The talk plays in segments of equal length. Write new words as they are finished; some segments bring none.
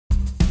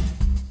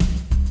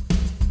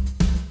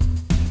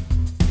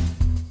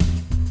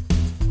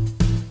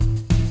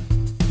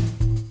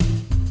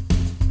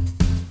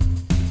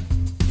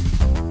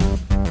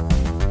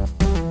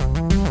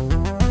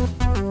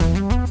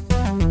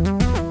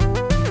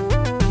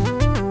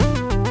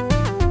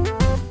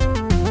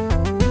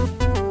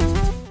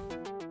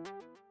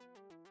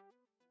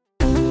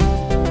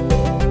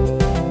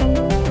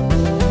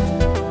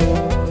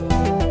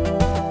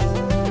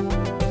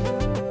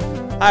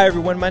Hi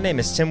everyone, my name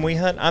is Tim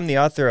Wehunt. I'm the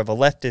author of A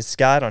Leftist's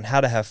Guide on How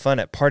to Have Fun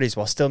at Parties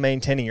While Still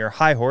Maintaining Your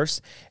High Horse,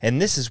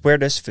 and this is Where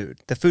Does Food,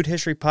 the food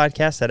history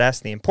podcast that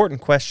asks the important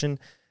question,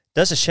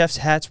 does a chef's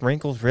hat's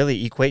wrinkles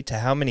really equate to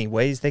how many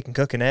ways they can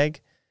cook an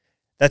egg?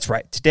 That's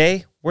right,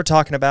 today we're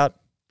talking about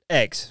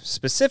eggs,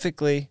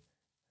 specifically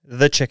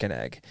the chicken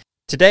egg.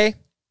 Today,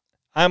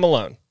 I'm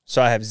alone, so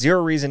I have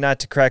zero reason not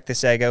to crack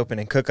this egg open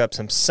and cook up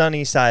some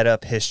sunny side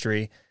up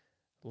history.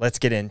 Let's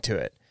get into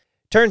it.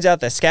 Turns out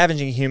that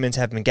scavenging humans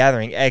have been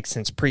gathering eggs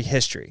since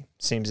prehistory.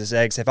 Seems as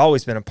eggs have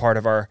always been a part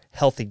of our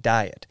healthy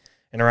diet.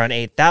 And around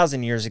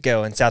 8,000 years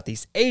ago in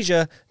Southeast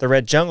Asia, the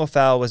red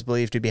junglefowl was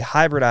believed to be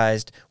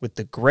hybridized with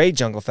the gray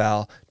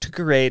junglefowl to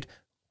create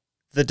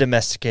the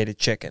domesticated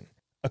chicken.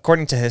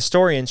 According to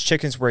historians,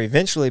 chickens were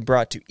eventually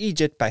brought to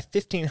Egypt by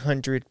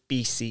 1500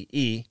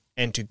 BCE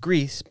and to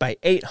Greece by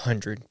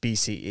 800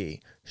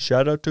 BCE.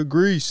 Shout out to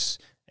Greece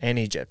and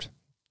Egypt.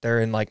 They're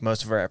in like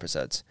most of our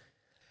episodes.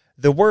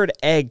 The word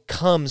egg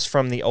comes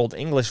from the Old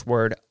English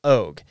word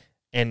og,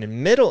 and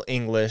in Middle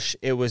English,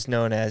 it was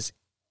known as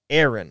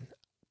Aaron.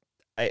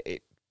 I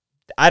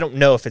don't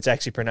know if it's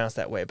actually pronounced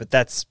that way, but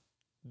that's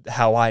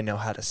how I know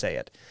how to say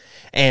it.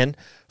 And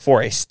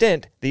for a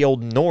stint, the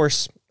Old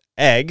Norse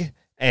egg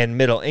and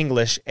Middle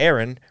English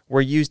Aaron were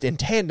used in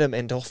tandem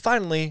until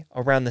finally,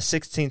 around the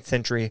 16th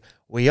century,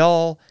 we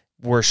all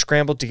were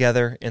scrambled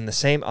together in the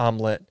same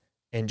omelet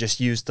and just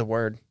used the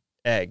word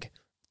egg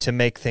to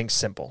make things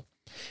simple.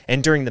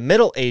 And during the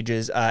Middle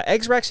Ages,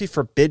 eggs were actually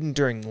forbidden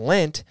during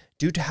Lent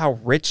due to how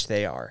rich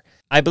they are.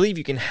 I believe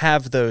you can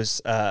have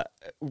those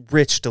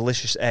rich,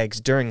 delicious eggs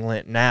during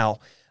Lent now,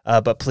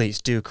 but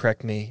please do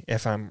correct me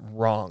if I'm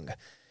wrong.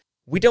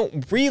 We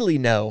don't really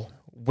know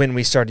when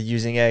we started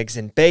using eggs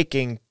in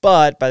baking,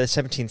 but by the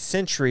 17th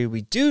century,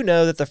 we do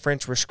know that the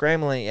French were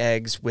scrambling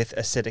eggs with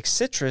acidic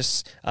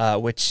citrus,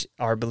 which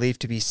are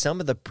believed to be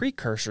some of the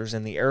precursors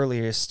in the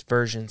earliest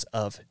versions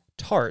of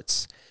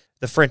tarts.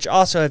 The French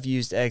also have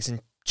used eggs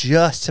in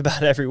just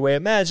about every way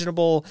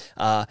imaginable,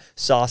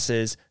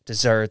 sauces,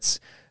 desserts,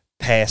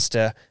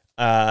 pasta,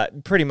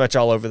 pretty much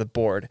all over the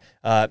board.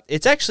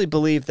 It's actually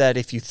believed that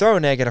if you throw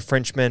an egg at a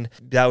Frenchman,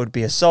 that would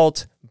be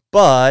assault,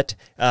 but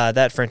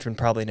that Frenchman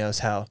probably knows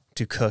how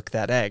to cook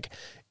that egg.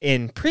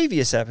 In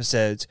previous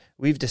episodes,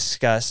 we've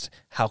discussed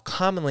how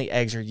commonly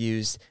eggs are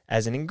used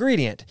as an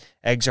ingredient.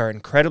 Eggs are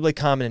incredibly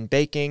common in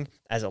baking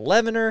as a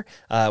leavener,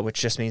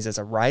 which just means as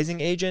a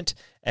rising agent.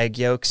 Egg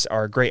yolks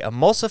are a great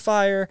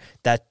emulsifier.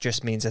 That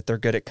just means that they're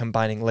good at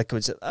combining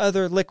liquids with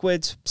other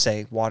liquids,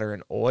 say water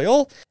and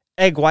oil.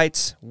 Egg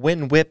whites,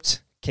 when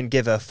whipped, can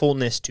give a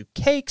fullness to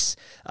cakes.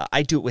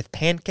 I do it with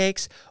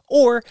pancakes,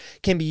 or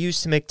can be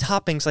used to make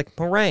toppings like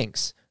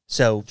meringues.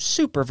 So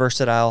super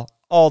versatile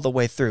all the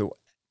way through.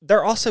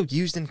 They're also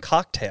used in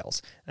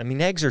cocktails. I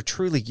mean, eggs are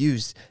truly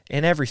used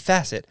in every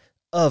facet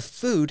of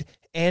food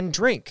and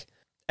drink.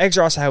 Eggs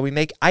are also how we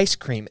make ice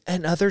cream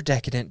and other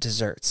decadent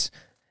desserts.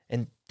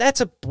 And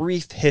that's a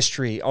brief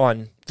history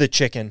on the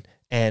chicken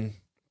and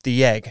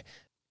the egg.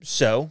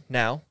 So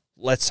now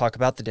let's talk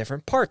about the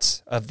different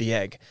parts of the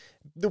egg.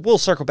 We'll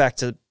circle back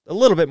to a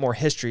little bit more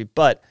history,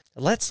 but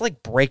let's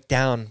break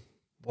down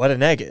what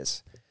an egg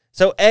is.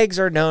 So eggs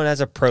are known as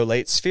a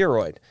prolate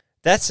spheroid.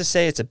 That's to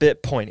say it's a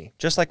bit pointy,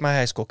 just like my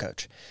high school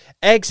coach.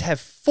 Eggs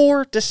have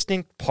 4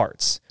 distinct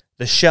parts: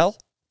 the shell,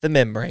 the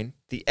membrane,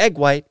 the egg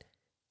white,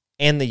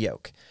 and the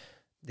yolk.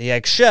 The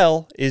egg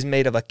shell is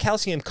made of a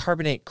calcium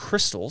carbonate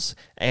crystals,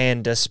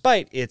 and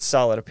despite its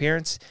solid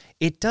appearance,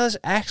 it does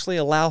actually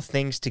allow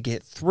things to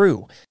get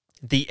through.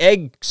 The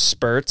egg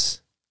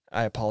spurts,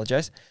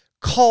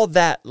 call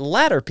that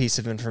latter piece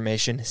of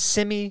information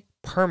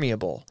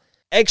semi-permeable.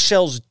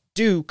 Eggshells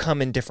do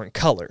come in different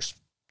colors.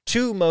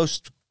 2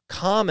 most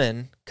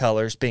common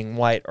colors being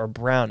white or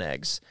brown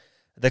eggs.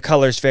 The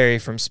colors vary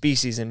from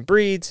species and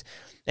breeds,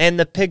 and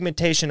the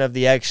pigmentation of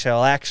the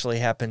eggshell actually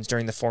happens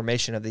during the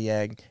formation of the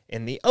egg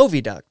in the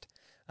oviduct,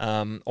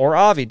 or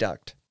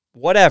oviduct,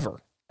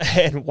 whatever.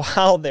 And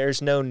while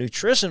there's no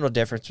nutritional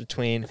difference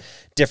between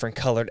different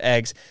colored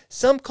eggs,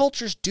 some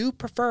cultures do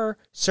prefer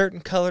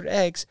certain colored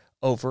eggs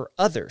over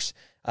others.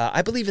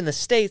 I believe in the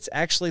States,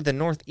 actually, the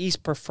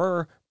Northeast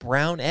prefer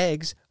brown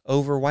eggs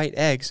over white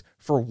eggs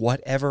for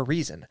whatever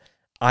reason.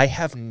 I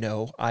have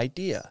no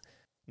idea.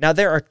 Now,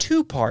 there are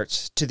 2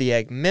 parts to the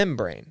egg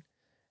membrane.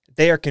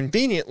 They are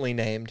conveniently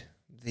named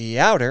the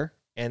outer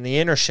and the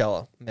inner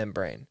shell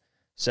membrane.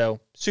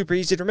 So, super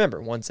easy to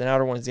remember. One's the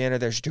outer, one's the inner.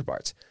 There's 2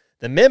 parts.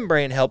 The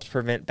membrane helps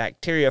prevent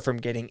bacteria from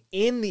getting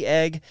in the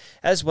egg,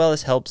 as well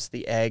as helps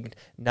the egg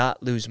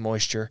not lose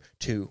moisture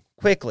too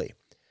quickly.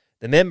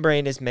 The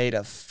membrane is made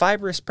of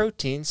fibrous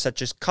proteins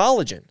such as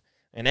collagen.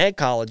 And egg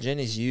collagen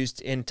is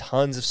used in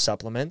tons of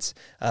supplements.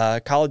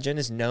 Collagen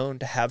is known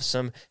to have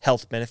some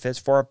health benefits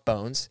for our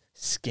bones,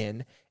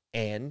 skin,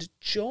 and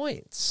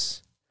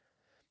joints.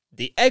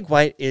 The egg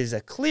white is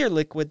a clear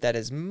liquid that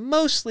is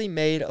mostly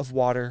made of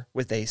water,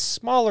 with a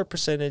smaller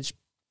percentage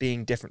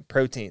being different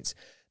proteins.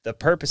 The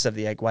purpose of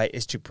the egg white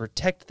is to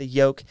protect the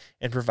yolk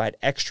and provide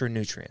extra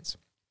nutrients.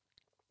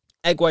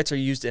 Egg whites are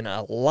used in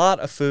a lot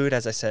of food,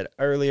 as I said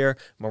earlier,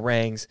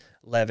 meringues,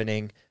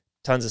 leavening,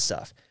 tons of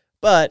stuff.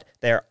 But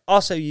they are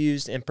also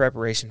used in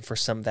preparation for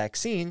some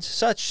vaccines,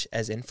 such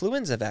as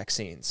influenza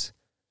vaccines.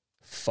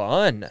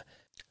 Fun!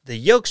 The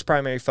yolk's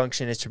primary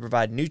function is to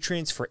provide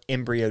nutrients for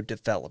embryo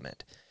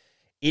development.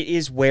 It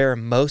is where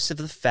most of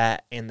the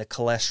fat and the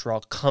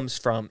cholesterol comes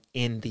from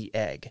in the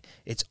egg.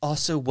 It's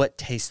also what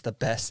tastes the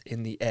best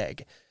in the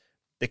egg.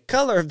 The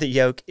color of the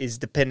yolk is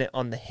dependent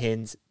on the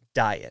hen's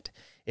diet.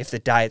 If the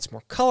diet's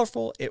more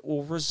colorful, it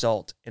will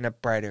result in a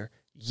brighter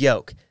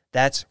yolk.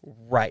 That's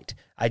right.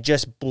 I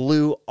just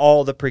blew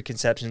all the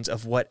preconceptions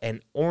of what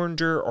an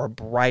oranger or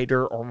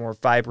brighter or more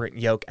vibrant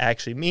yolk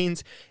actually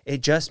means.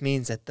 It just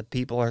means that the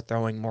people are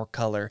throwing more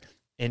color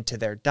into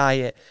their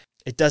diet.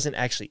 It doesn't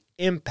actually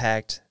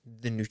impact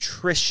the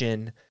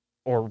nutrition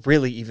or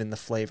really even the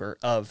flavor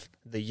of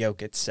the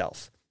yolk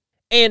itself.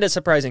 And a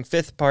surprising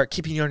fifth part,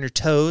 keeping you on your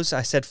toes.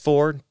 I said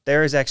 4.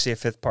 There is actually a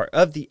fifth part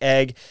of the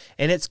egg,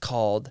 and it's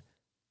called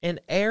an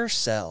air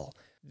cell.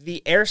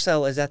 The air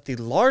cell is at the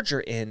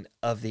larger end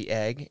of the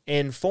egg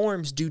and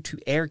forms due to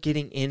air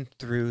getting in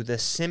through the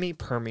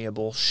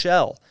semi-permeable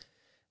shell.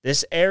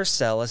 This air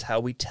cell is how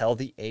we tell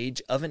the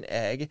age of an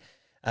egg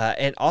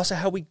and also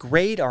how we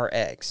grade our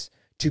eggs.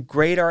 To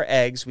grade our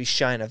eggs, we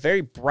shine a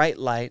very bright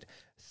light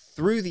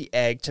through the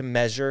egg to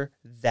measure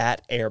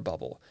that air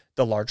bubble.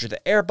 The larger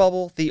the air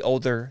bubble, the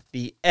older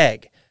the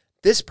egg.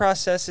 This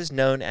process is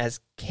known as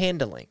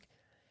candling.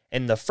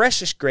 And the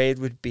freshest grade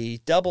would be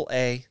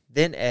AA,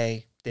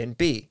 then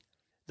B.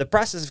 The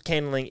process of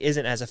candling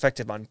isn't as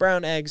effective on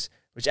brown eggs,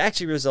 which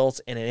actually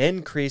results in an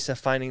increase of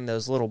finding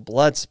those little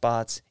blood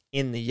spots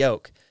in the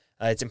yolk.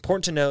 It's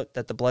important to note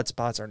that the blood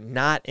spots are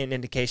not an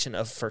indication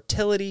of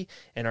fertility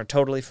and are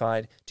totally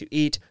fine to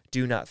eat.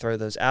 Do not throw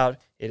those out.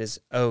 It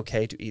is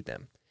okay to eat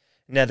them.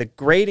 Now, the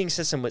grading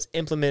system was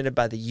implemented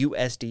by the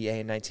USDA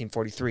in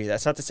 1943.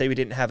 That's not to say we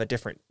didn't have a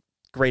different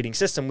grading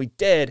system. We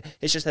did.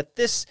 It's just that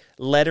this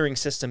lettering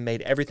system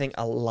made everything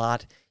a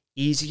lot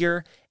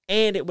easier,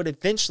 and it would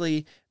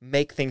eventually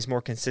make things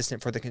more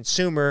consistent for the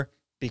consumer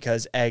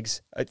because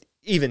eggs,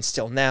 even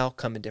still now,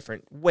 come in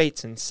different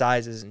weights and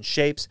sizes and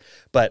shapes.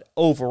 But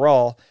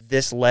overall,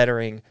 this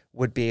lettering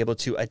would be able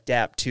to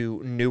adapt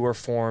to newer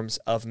forms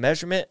of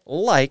measurement,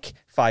 like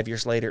 5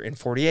 years later in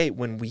 48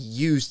 when we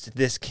used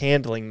this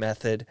candling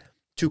method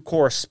to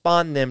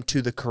correspond them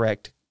to the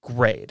correct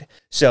grade.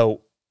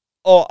 So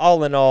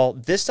all in all,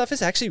 this stuff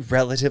is actually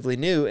relatively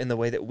new in the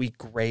way that we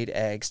grade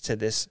eggs to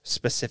this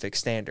specific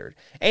standard.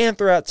 And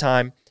throughout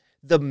time,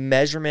 the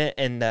measurement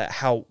and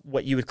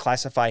what you would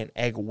classify an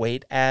egg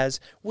weight as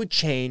would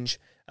change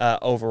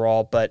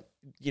overall. But,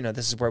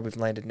 this is where we've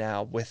landed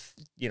now with,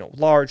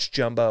 large,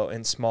 jumbo,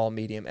 and small,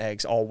 medium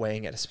eggs all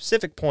weighing at a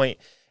specific point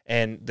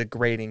and the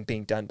grading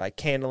being done by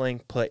candling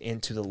put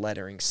into the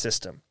lettering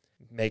system.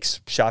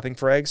 Makes shopping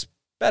for eggs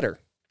better.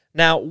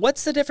 Now,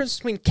 what's the difference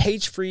between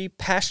cage-free,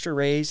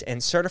 pasture-raised,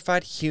 and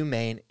certified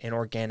humane and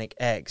organic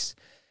eggs?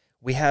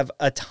 We have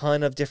a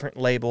ton of different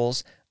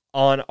labels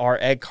on our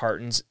egg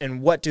cartons,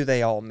 and what do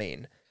they all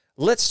mean?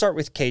 Let's start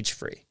with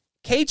cage-free.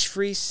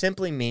 Cage-free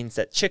simply means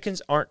that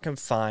chickens aren't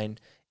confined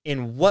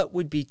in what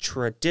would be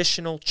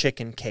traditional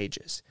chicken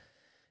cages.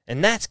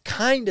 And that's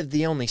kind of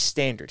the only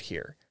standard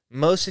here.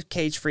 Most of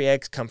cage-free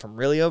eggs come from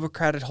really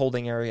overcrowded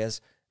holding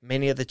areas.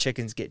 Many of the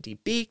chickens get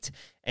debeaked,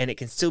 and it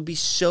can still be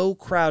so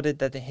crowded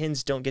that the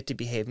hens don't get to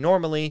behave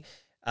normally,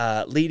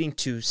 leading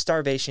to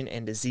starvation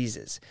and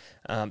diseases.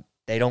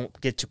 They don't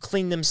get to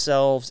clean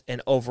themselves,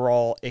 and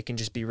overall, it can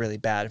just be really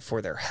bad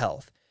for their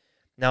health.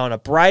 Now, on a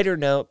brighter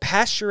note,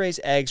 pasture-raised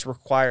eggs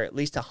require at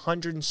least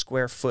 100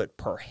 square foot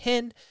per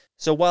hen.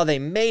 So while they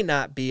may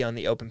not be on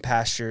the open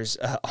pastures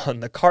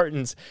on the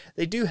cartons,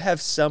 they do have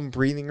some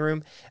breathing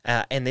room,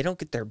 and they don't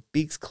get their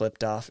beaks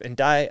clipped off and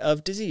die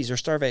of disease or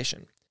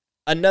starvation.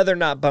 Another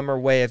not bummer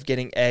way of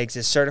getting eggs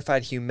is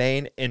certified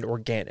humane and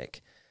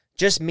organic.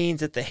 Just means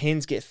that the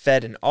hens get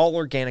fed an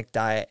all-organic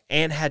diet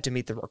and had to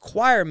meet the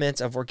requirements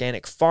of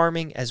organic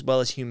farming as well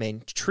as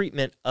humane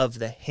treatment of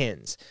the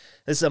hens.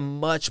 This is a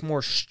much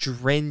more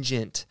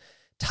stringent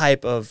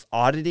type of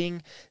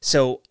auditing.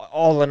 So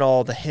all in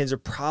all, the hens are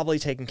probably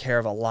taken care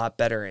of a lot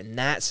better in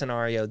that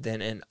scenario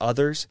than in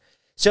others.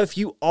 So if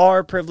you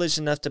are privileged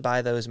enough to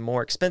buy those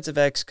more expensive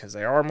eggs, because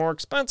they are more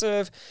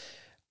expensive,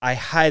 I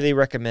highly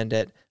recommend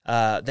it.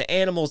 The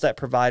animals that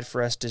provide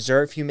for us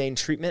deserve humane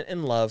treatment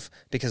and love,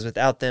 because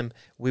without them,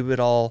 we would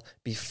all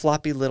be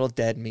floppy little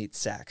dead meat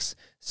sacks.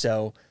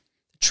 So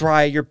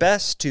try your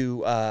best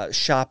to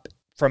shop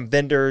from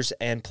vendors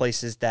and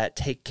places that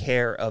take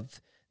care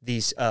of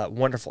these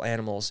wonderful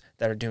animals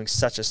that are doing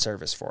such a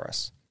service for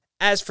us.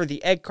 As for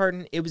the egg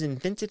carton, it was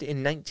invented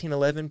in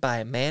 1911 by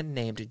a man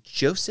named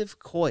Joseph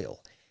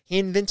Coyle. He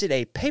invented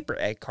a paper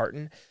egg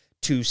carton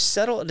to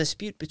settle a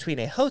dispute between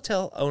a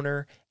hotel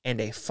owner and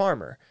a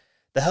farmer.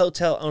 The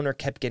hotel owner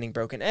kept getting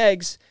broken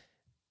eggs,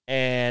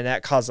 and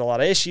that caused a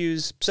lot of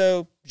issues,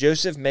 so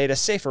Joseph made a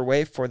safer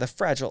way for the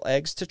fragile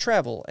eggs to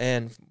travel,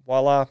 and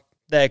voila,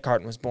 the egg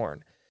carton was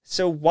born.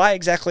 So why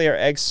exactly are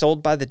eggs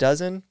sold by the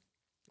dozen?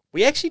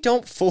 We actually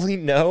don't fully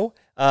know.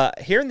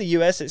 Here in the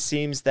U.S., it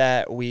seems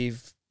that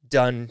we've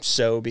done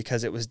so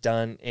because it was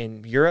done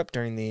in Europe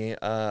during the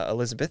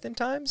Elizabethan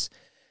times.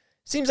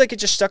 Seems like it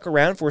just stuck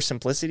around for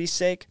simplicity's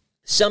sake.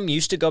 Some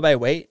used to go by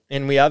weight,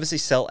 and we obviously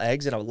sell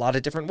eggs in a lot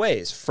of different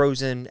ways.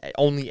 Frozen,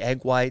 only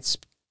egg whites,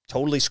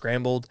 totally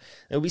scrambled.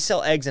 And we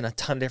sell eggs in a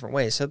ton of different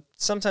ways, so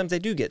sometimes they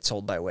do get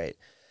sold by weight.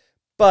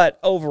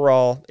 But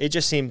overall, it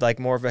just seemed like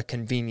more of a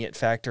convenient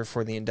factor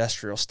for the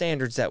industrial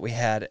standards that we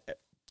had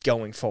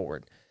going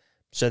forward.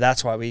 So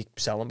that's why we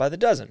sell them by the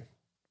dozen,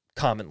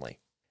 commonly.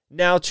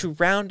 Now, to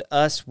round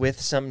us with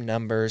some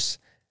numbers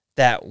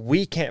that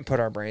we can't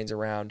put our brains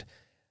around,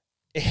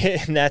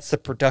 and that's the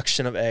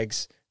production of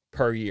eggs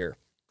per year.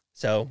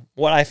 So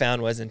what I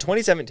found was in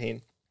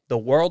 2017, the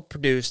world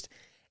produced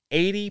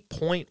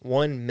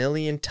 80.1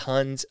 million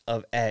tons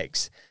of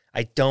eggs.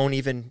 I can't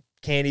even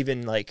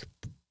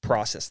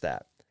process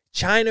that.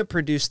 China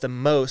produced the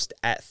most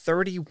at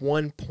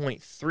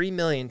 31.3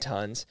 million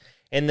tons,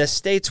 and the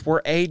States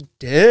were a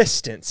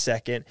distant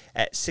second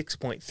at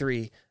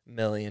 6.3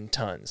 million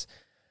tons.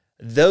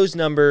 Those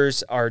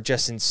numbers are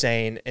just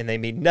insane, and they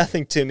mean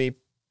nothing to me,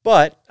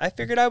 but I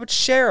figured I would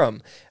share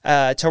them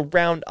to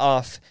round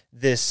off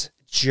this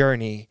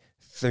journey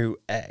through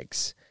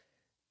eggs.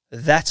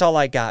 That's all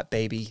I got,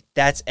 baby.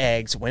 That's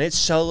eggs. When it's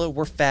solo,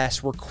 we're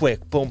fast, we're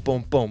quick. Boom,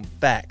 boom, boom.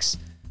 Facts.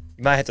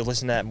 You might have to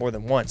listen to that more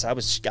than once. I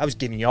was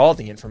giving you all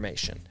the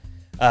information.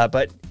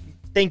 But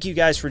thank you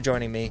guys for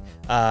joining me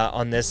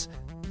on this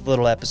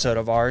little episode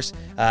of ours.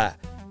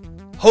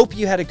 Hope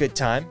you had a good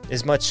time.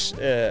 As much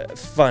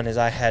fun as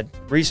I had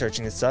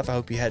researching this stuff, I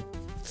hope you had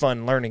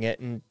fun learning it.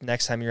 And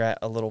next time you're at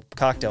a little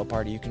cocktail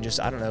party, you can just,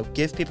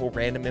 give people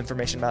random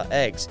information about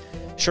eggs.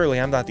 Surely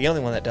I'm not the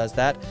only one that does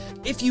that.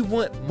 If you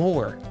want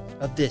more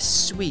of this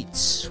sweet,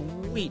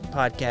 sweet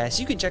podcast,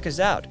 you can check us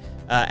out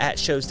at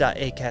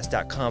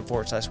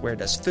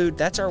shows.acast.com/wheredoesfood.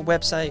 That's our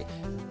website.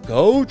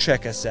 Go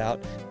check us out.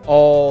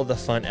 All the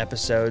fun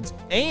episodes.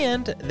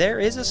 And there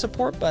is a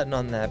support button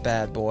on that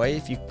bad boy.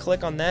 If you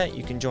click on that,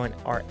 you can join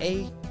our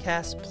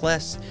Acast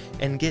Plus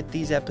and get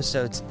these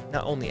episodes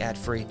not only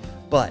ad-free,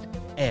 but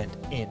an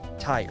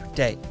entire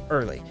day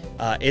early.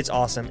 It's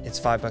awesome. It's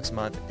 $5 a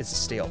month. It's a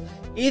steal.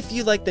 If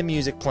you like the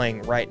music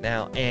playing right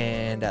now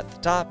and at the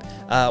top,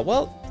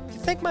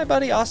 thank my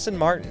buddy Austin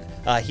Martin.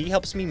 He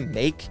helps me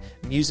make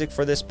music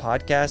for this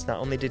podcast. Not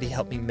only did he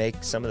help me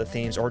make some of the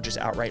themes or just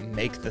outright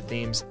make the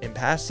themes in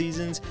past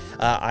seasons,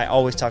 I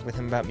always talk with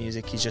him about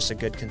music. He's just a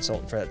good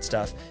consultant for that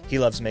stuff. He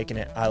loves making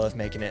it. I love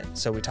making it.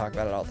 So we talk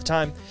about it all the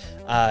time.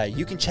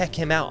 You can check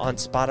him out on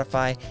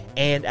Spotify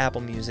and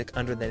Apple Music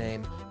under the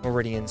name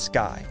Meridian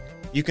Sky.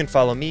 You can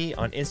follow me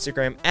on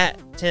Instagram at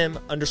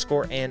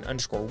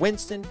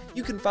Tim_and_Winston.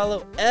 You can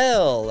follow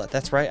Elle.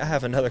 That's right, I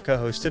have another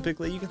co-host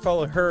typically. You can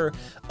follow her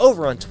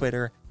over on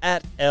Twitter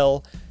at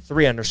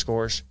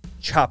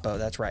L3_Chapo.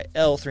 That's right,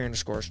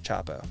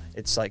 L3_Chapo.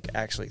 It's like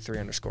actually 3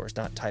 underscores,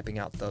 not typing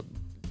out the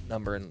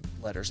number and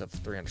letters of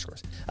 3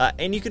 underscores.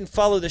 And you can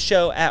follow the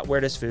show at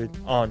Where Does Food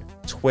on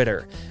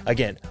Twitter.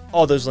 Again,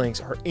 all those links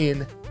are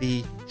in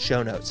the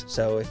show notes.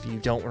 So if you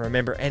don't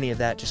remember any of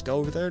that, just go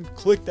over there and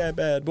click that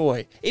bad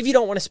boy. If you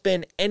don't want to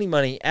spend any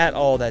money at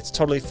all, that's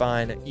totally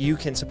fine. You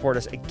can support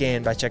us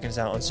again by checking us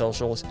out on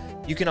socials.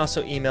 You can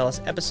also email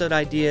us episode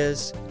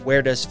ideas,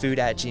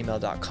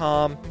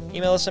 wheredoesfood@gmail.com.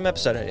 Email us some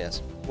episode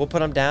ideas. We'll put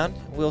them down.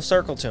 We'll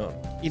circle to them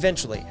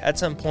eventually at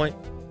some point.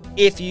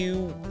 If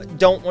you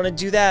don't want to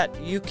do that,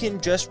 you can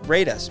just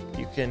rate us.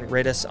 You can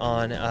rate us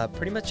on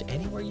pretty much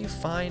anywhere you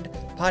find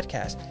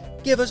podcasts.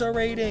 Give us a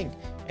rating,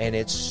 and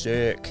it's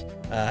sick.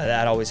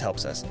 That always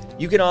helps us.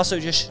 You can also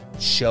just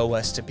show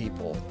us to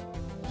people.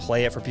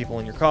 Play it for people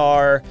in your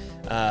car,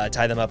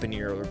 tie them up in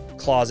your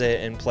closet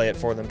and play it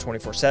for them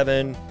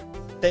 24/7.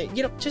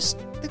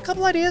 Just a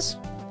couple ideas.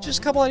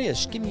 Just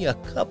give me a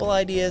couple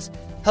ideas.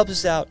 Help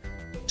us out.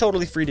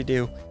 Totally free to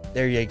do.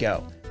 There you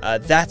go.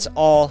 That's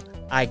all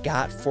I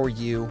got for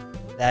you.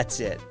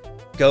 That's it.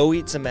 Go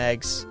eat some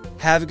eggs.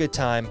 Have a good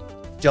time.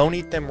 Don't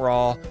eat them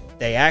raw.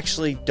 They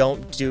actually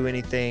don't do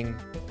anything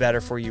better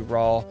for you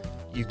raw.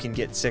 You can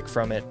get sick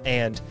from it,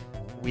 and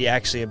we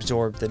actually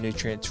absorb the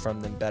nutrients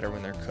from them better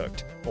when they're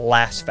cooked.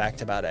 Last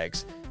fact about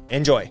eggs.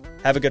 Enjoy.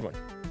 Have a good one.